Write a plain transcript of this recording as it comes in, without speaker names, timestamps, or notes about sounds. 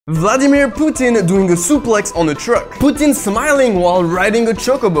Vladimir Putin doing a suplex on a truck. Putin smiling while riding a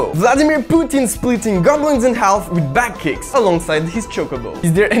chocobo. Vladimir Putin splitting goblins in half with back kicks alongside his chocobo.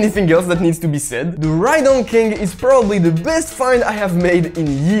 Is there anything else that needs to be said? The Ride-On King is probably the best find I have made in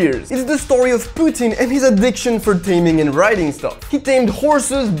years. It's the story of Putin and his addiction for taming and riding stuff. He tamed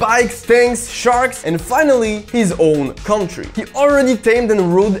horses, bikes, tanks, sharks, and finally his own country. He already tamed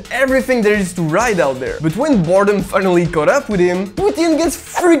and rode everything there is to ride out there. But when boredom finally caught up with him, Putin gets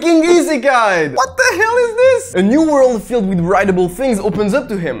freaking isekai'd! What the hell is this? A new world filled with rideable things opens up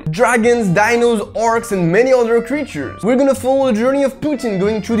to him. Dragons, dinos, orcs, and many other creatures. We're gonna follow the journey of Putin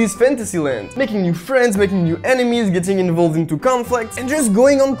going through this fantasy land, making new friends, making new enemies, getting involved into conflicts, and just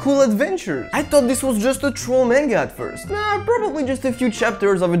going on cool adventures. I thought this was just a troll manga at first. Nah, probably just a few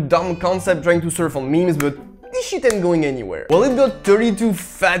chapters of a dumb concept trying to surf on memes, but this shit ain't going anywhere. Well, it got 32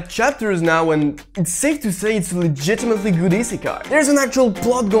 fat chapters now, and it's safe to say it's a legitimately good isekai. There's an actual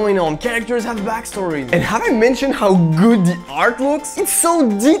plot going on, characters have backstories. And have I mentioned how good the art looks? It's so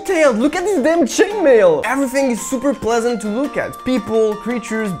detailed, look at this damn chainmail! Everything is super pleasant to look at. People,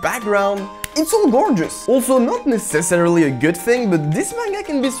 creatures, background. It's all gorgeous. Also, not necessarily a good thing, but this manga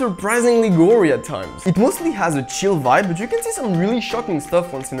can be surprisingly gory at times. It mostly has a chill vibe, but you can see some really shocking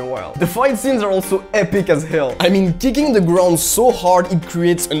stuff once in a while. The fight scenes are also epic as hell. I mean, kicking the ground so hard it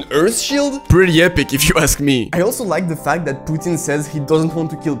creates an earth shield? Pretty epic if you ask me. I also like the fact that Putin says he doesn't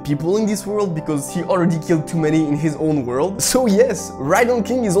want to kill people in this world because he already killed too many in his own world. So yes, Ride-On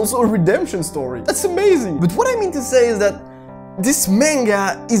King is also a redemption story. That's amazing. But what I mean to say is that this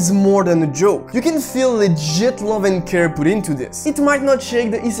manga is more than a joke. You can feel legit love and care put into this. It might not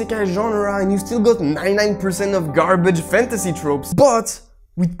shake the isekai genre and you still got 99% of garbage fantasy tropes, but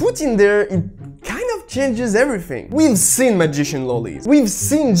with Putin there, it kind of changes everything. We've seen magician lollies, we've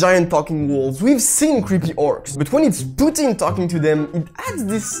seen giant talking wolves, we've seen creepy orcs, but when it's Putin talking to them, it adds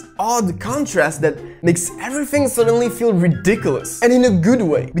this odd contrast that makes everything suddenly feel ridiculous, and in a good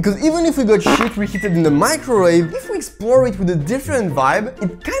way. Because even if we got shit reheated in the microwave, if we explore it with a different vibe,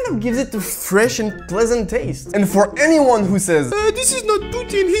 it kind of gives it a fresh and pleasant taste. And for anyone who says, this is not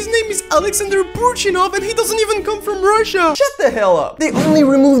Putin, his name is Alexander Purchinov and he doesn't even come from Russia, shut the hell up. They only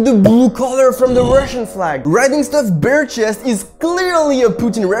removed the blue color from the Russian flag. Riding stuff bare chest is clearly a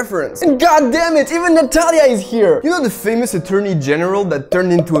Putin reference. And god damn it, even Natalia is here! You know the famous attorney general that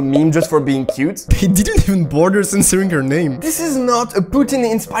turned into a meme just for being cute? They didn't even bother censoring her name. This is not a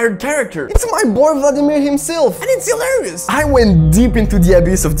Putin-inspired character. It's my boy Vladimir himself, and it's hilarious! I went deep into the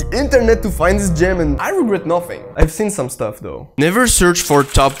abyss of the internet to find this gem, and I regret nothing. I've seen some stuff though. Never search for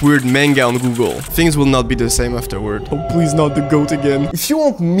top weird manga on Google. Things will not be the same afterward. Oh, please not the goat again. If you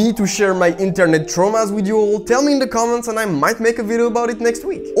want me to share my internet traumas with you all, tell me in the comments and I might make a video about it next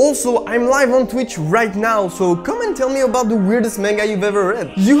week. Also, I'm live on Twitch right now, so come and tell me about the weirdest manga you've ever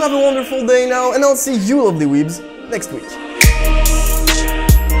read. You have a wonderful day now, and I'll see you lovely weebs next week.